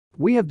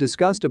We have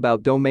discussed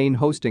about domain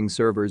hosting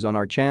servers on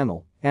our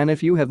channel, and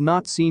if you have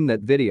not seen that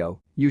video,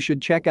 you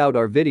should check out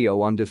our video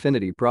on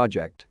Dfinity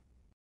project.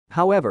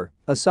 However,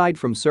 aside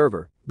from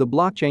server, the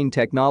blockchain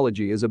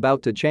technology is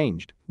about to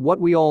change what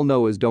we all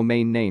know as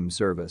domain name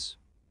service.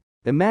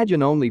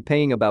 Imagine only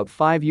paying about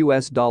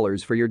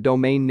 $5 for your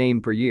domain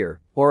name per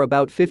year, or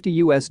about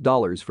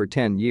 $50 for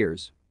 10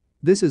 years.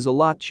 This is a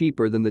lot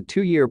cheaper than the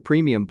 2-year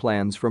premium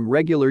plans from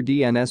regular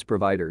DNS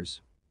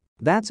providers.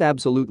 That's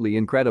absolutely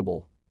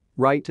incredible.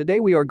 Right, today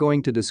we are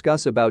going to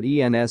discuss about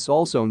ENS,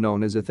 also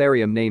known as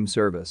Ethereum Name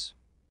Service.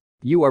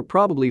 You are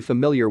probably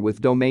familiar with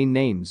domain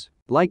names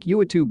like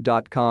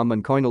youtube.com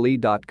and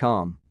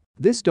coinbase.com.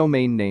 These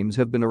domain names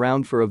have been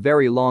around for a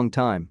very long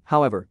time.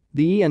 However,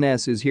 the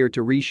ENS is here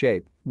to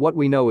reshape what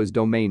we know as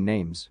domain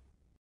names.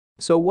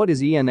 So what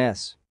is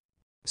ENS?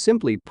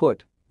 Simply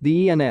put,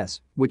 the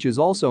ENS, which is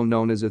also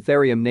known as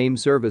Ethereum Name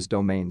Service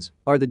domains,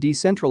 are the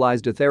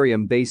decentralized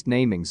Ethereum-based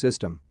naming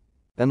system.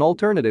 An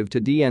alternative to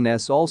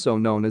DNS, also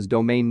known as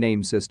Domain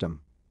Name System.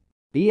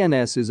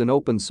 ENS is an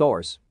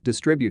open-source,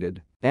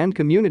 distributed, and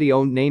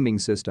community-owned naming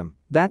system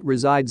that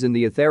resides in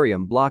the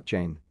Ethereum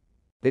blockchain.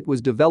 It was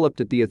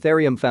developed at the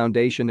Ethereum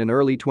Foundation in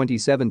early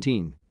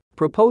 2017,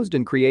 proposed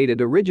and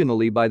created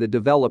originally by the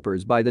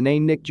developers by the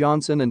name Nick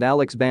Johnson and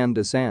Alex Van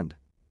de Sande.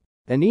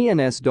 An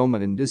ENS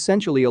domain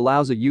essentially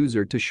allows a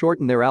user to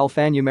shorten their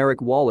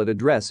alphanumeric wallet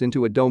address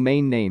into a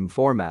domain name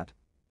format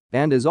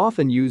and is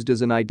often used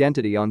as an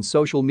identity on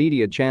social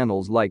media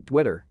channels like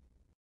Twitter.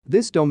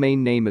 This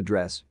domain name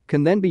address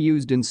can then be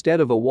used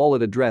instead of a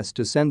wallet address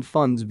to send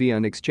funds via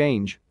an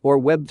exchange or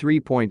Web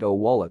 3.0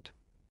 wallet.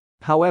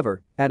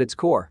 However, at its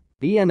core,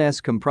 ENS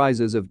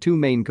comprises of two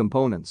main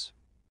components.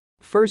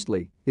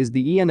 Firstly is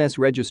the ENS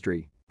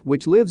registry,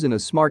 which lives in a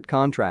smart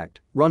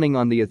contract running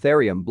on the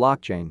Ethereum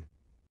blockchain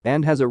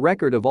and has a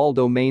record of all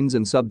domains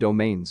and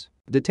subdomains,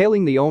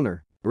 detailing the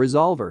owner,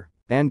 resolver,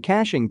 and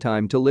caching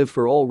time to live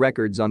for all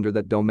records under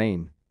that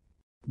domain.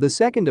 The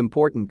second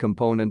important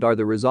component are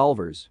the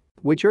resolvers,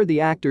 which are the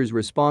actors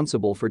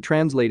responsible for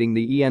translating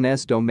the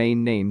ENS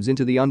domain names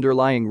into the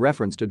underlying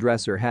referenced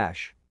address or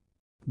hash.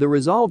 The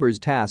resolver's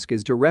task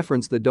is to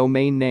reference the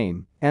domain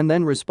name and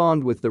then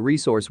respond with the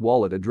resource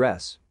wallet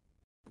address.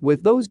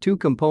 With those two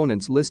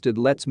components listed,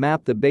 let's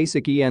map the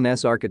basic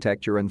ENS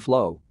architecture and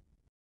flow.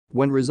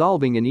 When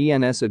resolving an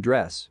ENS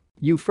address,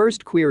 you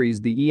first queries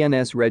the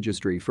ENS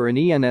registry for an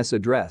ENS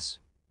address.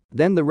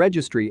 Then the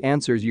registry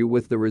answers you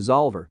with the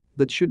resolver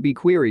that should be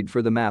queried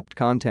for the mapped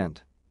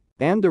content.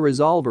 And the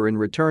resolver in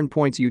return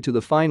points you to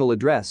the final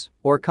address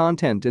or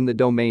content in the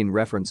domain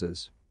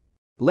references.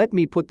 Let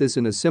me put this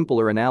in a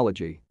simpler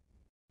analogy.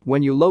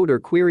 When you load or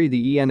query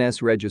the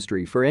ENS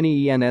registry for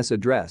any ENS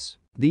address,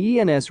 the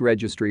ENS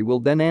registry will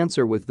then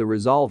answer with the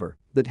resolver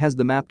that has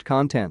the mapped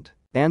content,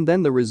 and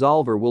then the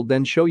resolver will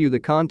then show you the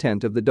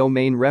content of the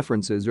domain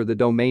references or the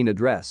domain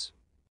address.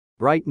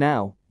 Right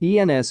now,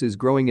 ENS is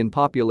growing in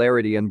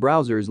popularity in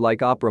browsers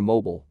like Opera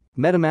Mobile,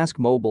 MetaMask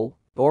Mobile,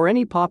 or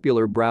any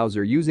popular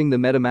browser using the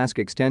MetaMask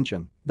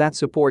extension that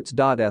supports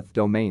 .eth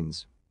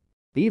domains.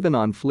 Even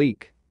on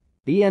Fleek,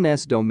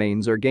 ENS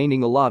domains are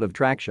gaining a lot of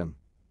traction.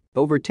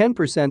 Over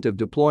 10% of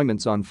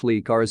deployments on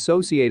Fleek are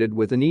associated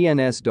with an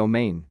ENS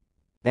domain.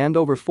 And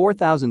over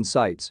 4,000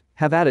 sites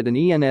have added an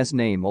ENS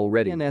name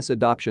already. ENS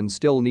adoption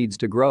still needs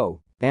to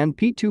grow, and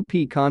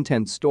P2P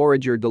content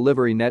storage or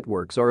delivery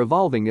networks are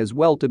evolving as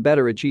well to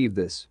better achieve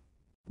this.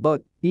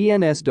 But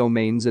ENS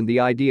domains and the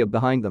idea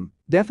behind them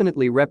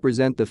definitely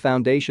represent the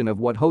foundation of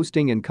what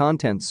hosting and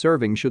content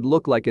serving should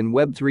look like in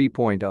Web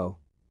 3.0.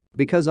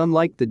 Because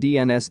unlike the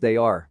DNS, they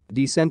are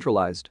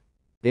decentralized,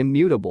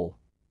 immutable,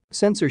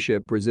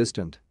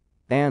 censorship-resistant,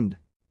 and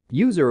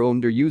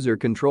user-owned or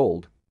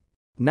user-controlled.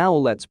 Now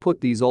let's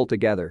put these all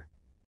together.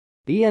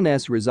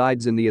 ENS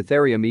resides in the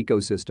Ethereum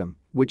ecosystem,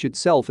 which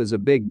itself is a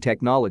big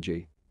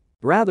technology.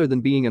 Rather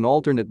than being an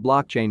alternate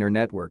blockchain or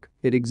network,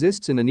 it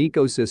exists in an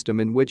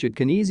ecosystem in which it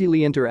can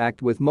easily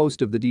interact with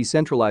most of the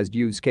decentralized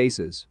use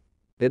cases.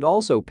 It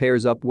also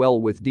pairs up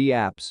well with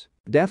dApps,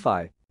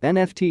 DeFi,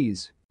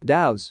 NFTs,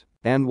 DAOs,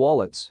 and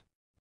wallets.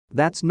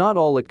 That's not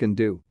all it can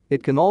do,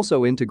 it can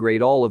also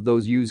integrate all of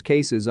those use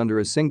cases under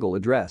a single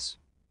address.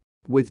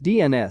 With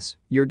DNS,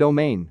 your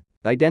domain,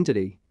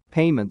 identity,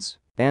 payments,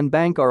 and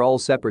bank are all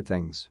separate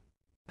things.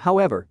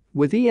 However,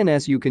 with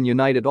ENS you can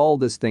unite all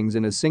these things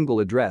in a single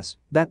address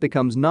that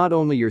becomes not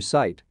only your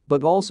site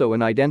but also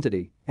an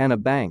identity and a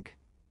bank.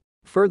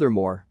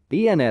 Furthermore,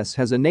 ENS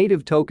has a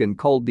native token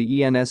called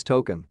the ENS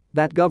token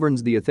that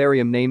governs the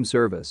Ethereum name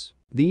service.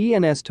 The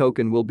ENS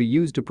token will be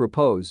used to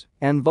propose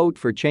and vote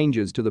for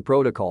changes to the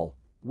protocol.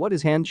 What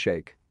is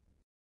Handshake?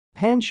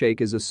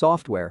 Handshake is a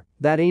software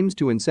that aims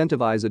to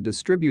incentivize a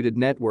distributed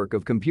network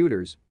of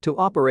computers to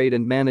operate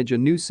and manage a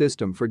new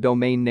system for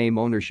domain name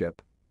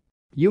ownership.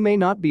 You may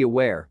not be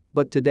aware,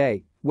 but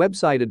today,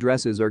 website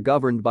addresses are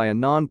governed by a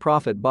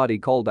non-profit body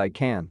called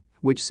ICANN,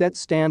 which sets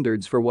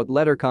standards for what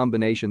letter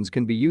combinations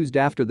can be used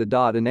after the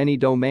dot in any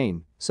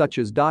domain, such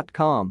as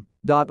 .com,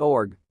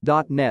 .org,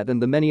 .net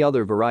and the many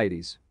other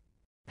varieties.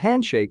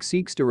 Handshake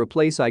seeks to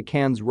replace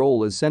ICANN's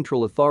role as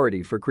central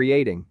authority for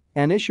creating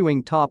and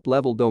issuing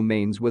top-level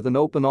domains with an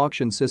open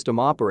auction system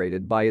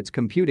operated by its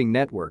computing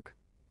network.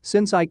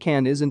 Since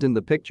ICANN isn't in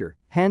the picture,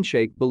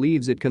 Handshake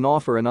believes it can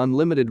offer an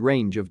unlimited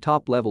range of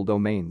top-level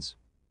domains.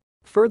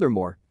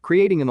 Furthermore,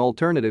 creating an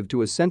alternative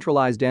to a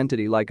centralized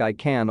entity like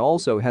ICANN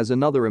also has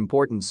another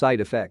important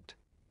side effect.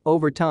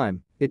 Over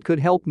time, it could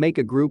help make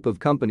a group of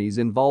companies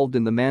involved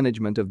in the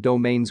management of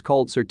domains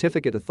called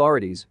certificate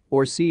authorities,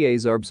 or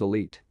CAs,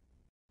 obsolete.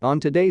 On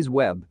today's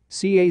web,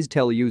 CAs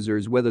tell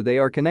users whether they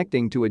are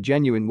connecting to a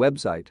genuine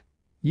website.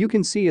 You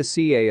can see a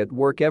CA at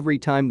work every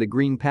time the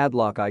green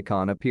padlock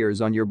icon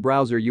appears on your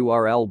browser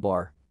URL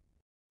bar.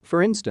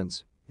 For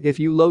instance, if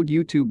you load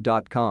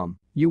youtube.com,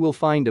 you will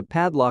find a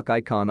padlock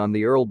icon on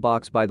the URL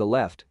box by the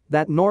left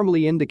that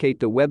normally indicate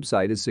the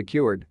website is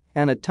secured,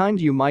 and at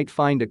times you might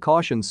find a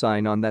caution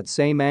sign on that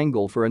same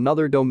angle for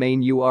another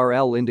domain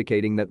URL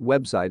indicating that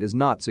website is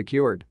not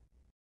secured.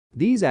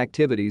 These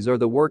activities are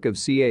the work of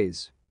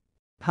CAs.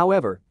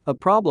 However, a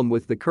problem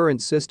with the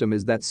current system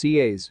is that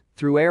CAs,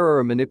 through error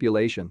or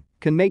manipulation,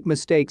 can make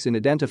mistakes in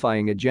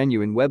identifying a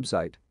genuine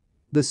website.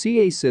 The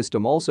CA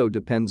system also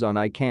depends on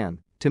ICANN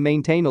to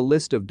maintain a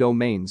list of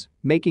domains,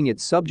 making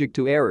it subject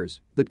to errors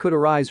that could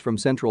arise from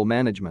central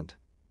management.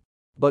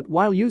 But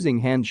while using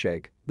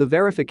Handshake, the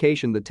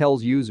verification that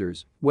tells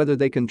users whether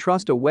they can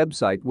trust a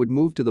website would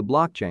move to the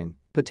blockchain,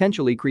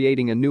 potentially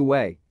creating a new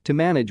way to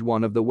manage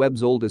one of the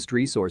web's oldest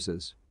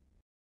resources.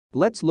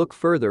 Let's look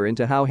further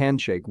into how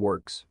Handshake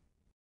works.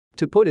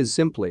 To put it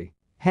simply,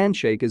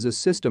 Handshake is a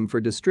system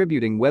for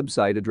distributing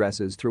website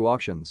addresses through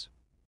auctions.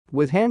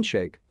 With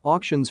Handshake,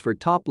 auctions for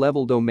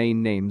top-level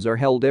domain names are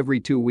held every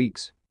 2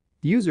 weeks.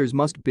 Users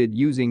must bid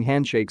using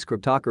Handshake's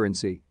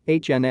cryptocurrency,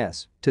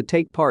 HNS, to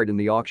take part in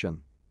the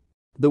auction.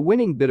 The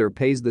winning bidder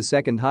pays the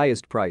second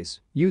highest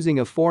price using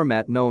a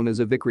format known as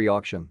a victory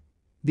auction.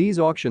 These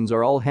auctions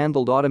are all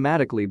handled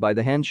automatically by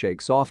the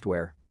Handshake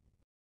software.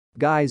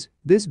 Guys,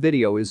 this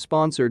video is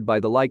sponsored by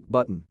the like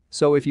button,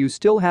 so if you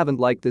still haven't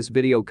liked this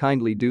video,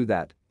 kindly do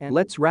that, and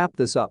let's wrap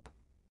this up.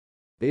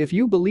 If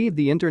you believe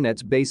the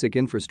internet's basic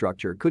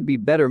infrastructure could be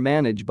better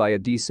managed by a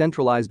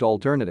decentralized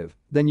alternative,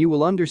 then you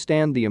will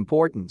understand the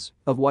importance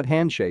of what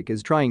Handshake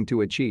is trying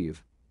to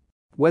achieve.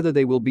 Whether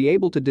they will be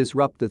able to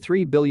disrupt the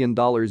 $3 billion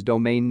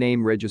domain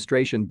name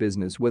registration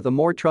business with a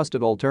more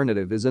trusted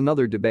alternative is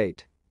another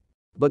debate.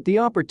 But the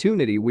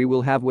opportunity we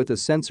will have with a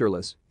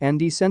censorless and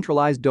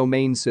decentralized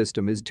domain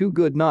system is too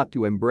good not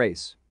to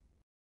embrace.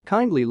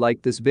 Kindly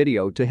like this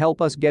video to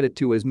help us get it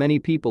to as many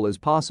people as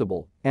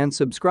possible and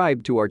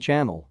subscribe to our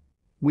channel.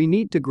 We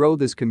need to grow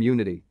this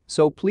community,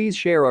 so please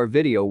share our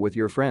video with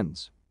your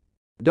friends.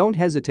 Don't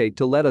hesitate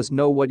to let us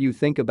know what you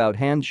think about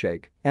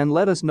Handshake and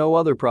let us know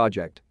other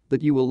project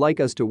that you will like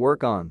us to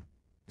work on.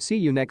 See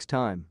you next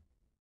time.